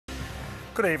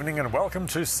Good evening and welcome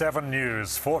to 7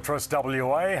 News. Fortress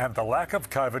WA and the lack of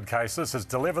COVID cases has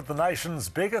delivered the nation's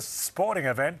biggest sporting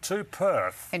event to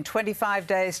Perth. In 25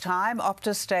 days' time,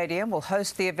 Optus Stadium will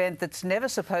host the event that's never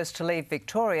supposed to leave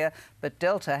Victoria, but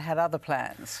Delta had other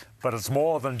plans. But it's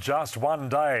more than just one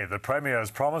day. The Premier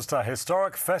has promised a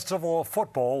historic festival of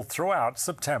football throughout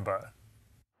September.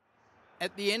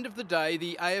 At the end of the day,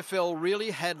 the AFL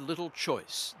really had little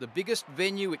choice. The biggest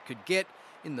venue it could get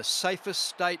in the safest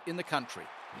state in the country.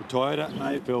 The Toyota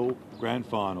AFL Grand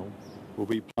Final will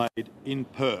be played in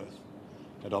Perth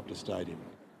at Optus Stadium.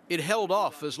 It held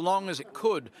off as long as it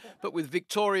could, but with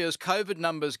Victoria's COVID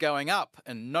numbers going up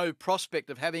and no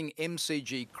prospect of having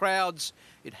MCG crowds,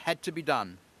 it had to be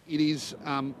done. It is,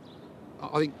 I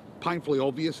think, painfully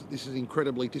obvious that this is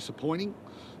incredibly disappointing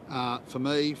for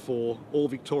me, for all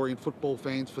Victorian football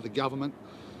fans, for the government.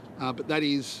 But that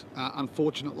is,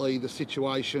 unfortunately, the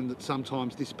situation that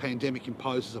sometimes this pandemic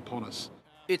imposes upon us.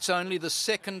 It's only the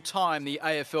second time the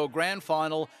AFL Grand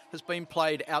Final has been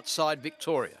played outside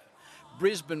Victoria.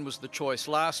 Brisbane was the choice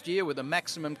last year with a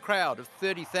maximum crowd of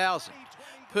 30,000.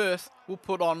 Perth will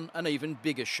put on an even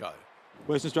bigger show.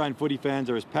 Western Australian footy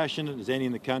fans are as passionate as any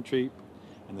in the country,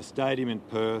 and the stadium in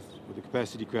Perth, with a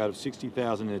capacity crowd of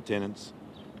 60,000 in attendance,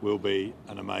 will be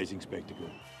an amazing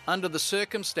spectacle. Under the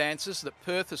circumstances that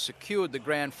Perth has secured the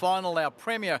Grand Final, our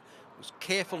Premier was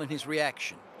careful in his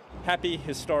reaction. Happy,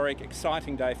 historic,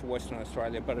 exciting day for Western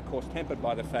Australia, but of course tempered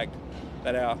by the fact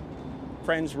that our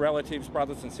friends, relatives,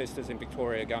 brothers and sisters in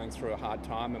Victoria are going through a hard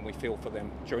time, and we feel for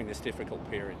them during this difficult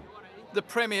period. The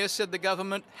Premier said the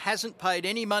government hasn't paid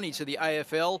any money to the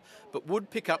AFL, but would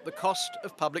pick up the cost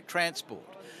of public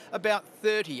transport. About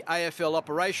 30 AFL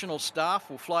operational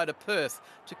staff will fly to Perth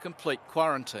to complete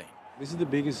quarantine. This is the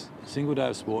biggest single day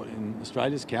of sport in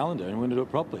Australia's calendar, and we're going to do it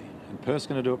properly. And Perth's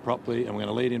going to do it properly, and we're going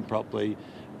to lead in properly,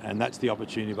 and that's the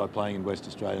opportunity by playing in West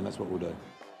Australia, and that's what we'll do.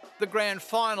 The Grand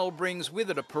Final brings with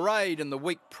it a parade in the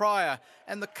week prior,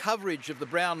 and the coverage of the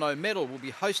Brownlow medal will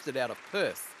be hosted out of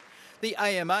Perth. The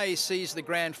AMA sees the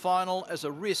Grand Final as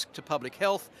a risk to public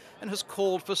health and has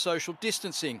called for social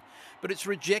distancing, but it's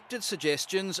rejected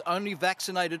suggestions only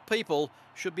vaccinated people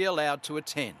should be allowed to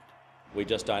attend. We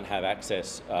just don't have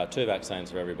access to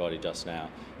vaccines for everybody just now.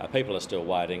 People are still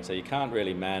waiting, so you can't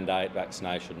really mandate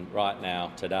vaccination right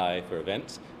now, today, for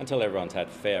events until everyone's had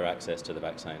fair access to the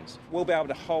vaccines. We'll be able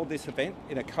to hold this event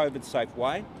in a COVID-safe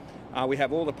way. We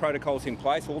have all the protocols in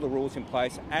place, all the rules in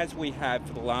place, as we have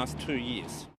for the last 2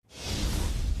 years.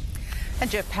 And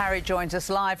Jeff Parry joins us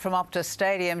live from Optus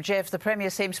Stadium. Jeff, the Premier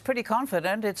seems pretty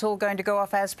confident it's all going to go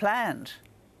off as planned.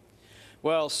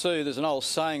 Well, Sue, there's an old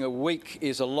saying, a week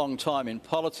is a long time in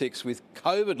politics. With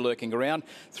COVID lurking around,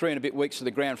 3 and a bit weeks to the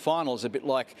Grand Final is a bit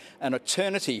like an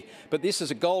eternity. But this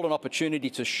is a golden opportunity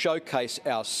to showcase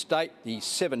our state. The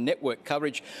 7 network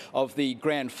coverage of the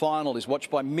Grand Final is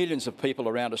watched by millions of people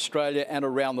around Australia and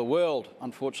around the world.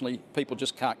 Unfortunately, people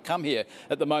just can't come here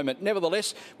at the moment.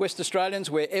 Nevertheless, West Australians,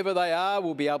 wherever they are,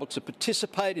 will be able to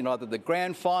participate in either the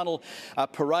Grand Final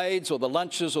parades or the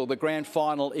lunches or the Grand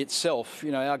Final itself.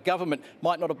 You know, our government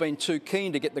might not have been too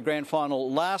keen to get the Grand Final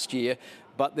last year,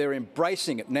 but they're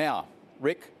embracing it now.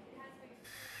 Rick?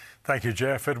 Thank you,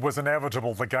 Jeff. It was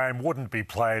inevitable the game wouldn't be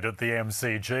played at the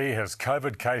MCG as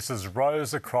COVID cases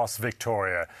rose across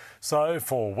Victoria. So,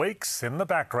 for weeks in the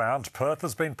background, Perth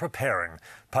has been preparing,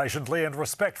 patiently and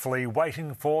respectfully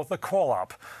waiting for the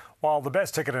call-up. While the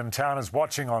best ticket in town is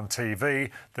watching on TV,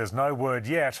 there's no word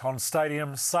yet on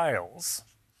stadium sales.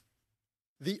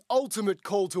 The ultimate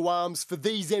call to arms for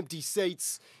these empty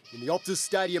seats. In the Optus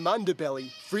Stadium underbelly,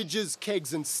 fridges,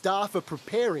 kegs and staff are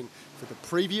preparing for the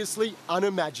previously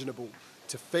unimaginable,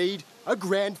 to feed a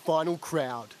Grand Final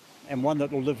crowd. And one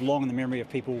that will live long in the memory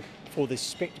of people for this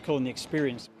spectacle and the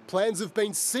experience. Plans have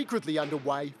been secretly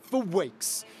underway for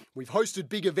weeks. We've hosted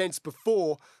big events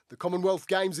before, the Commonwealth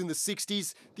Games in the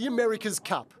 60s, the America's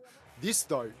Cup. This,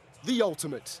 though, the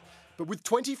ultimate. But with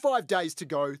 25 days to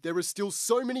go, there are still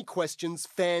so many questions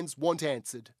fans want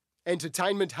answered.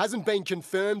 Entertainment hasn't been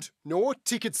confirmed, nor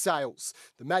ticket sales.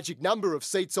 The magic number of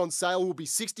seats on sale will be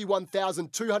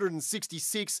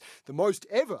 61,266, the most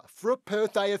ever for a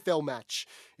Perth AFL match.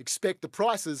 Expect the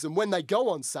prices and when they go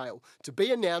on sale to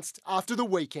be announced after the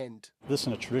weekend. This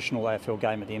and a traditional AFL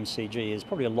game at the MCG is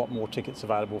probably a lot more tickets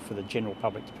available for the general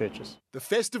public to purchase. The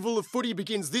Festival of Footy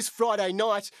begins this Friday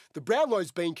night. The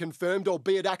Brownlow's been confirmed,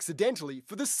 albeit accidentally,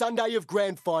 for the Sunday of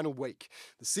Grand Final week.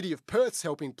 The City of Perth's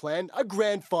helping plan a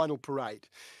Grand Final parade.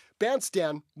 Bounce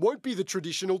Down won't be the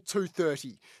traditional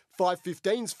 2:30.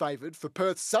 5:15's favoured for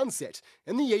Perth's sunset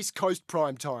and the East Coast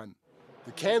prime time.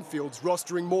 The Campfield's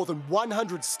rostering more than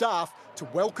 100 staff to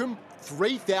welcome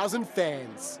 3,000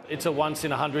 fans. It's a once in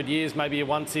 100 years, maybe a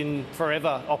once in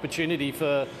forever opportunity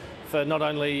for not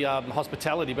only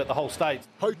hospitality but the whole state.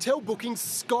 Hotel bookings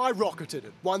skyrocketed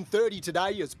at 1:30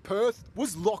 today as Perth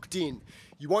was locked in.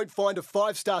 You won't find a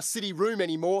 5-star city room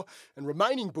anymore, and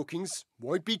remaining bookings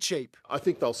won't be cheap. I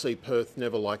think they'll see Perth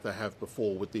never like they have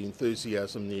before, with the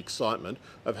enthusiasm, the excitement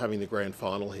of having the grand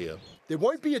final here. There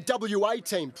won't be a WA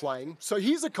team playing, so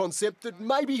here's a concept that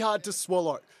may be hard to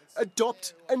swallow.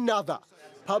 Adopt another.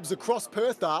 Pubs across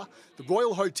Perth are, the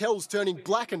Royal Hotel's turning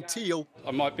black and teal. I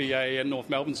might be a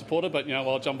North Melbourne supporter, but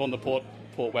I'll jump on the Port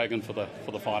wagon for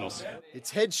the finals.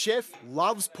 Its head chef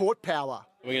loves Port Power.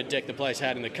 We're going to deck the place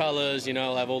out in the colours,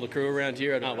 I'll have all the crew around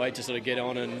here. I can't wait to sort of get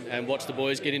on and watch the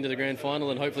boys get into the grand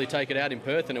final and hopefully take it out in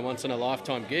Perth in a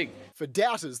once-in-a-lifetime gig. For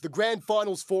doubters, the grand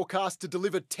final's forecast to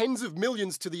deliver tens of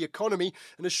millions to the economy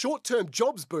and a short-term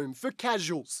jobs boom for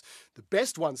casuals. The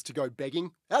best ones to go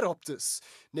begging at Optus,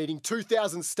 needing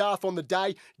 2,000 staff on the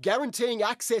day, guaranteeing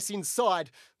access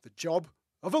inside, the job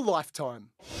of a lifetime.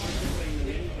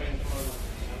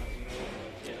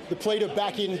 The plea to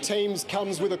back in teams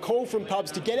comes with a call from pubs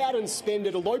to get out and spend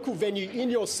at a local venue in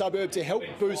your suburb to help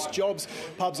boost jobs.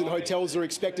 Pubs and hotels are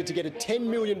expected to get a $10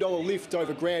 million lift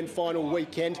over Grand Final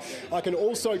weekend. I can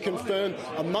also confirm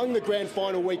among the Grand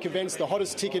Final week events, the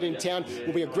hottest ticket in town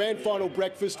will be a Grand Final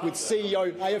breakfast with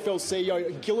AFL CEO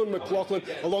Gillan McLaughlin,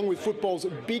 along with football's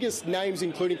biggest names,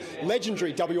 including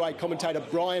legendary WA commentator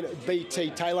Brian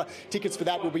B.T. Taylor. Tickets for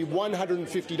that will be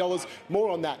 $150. More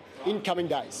on that in coming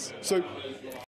days. So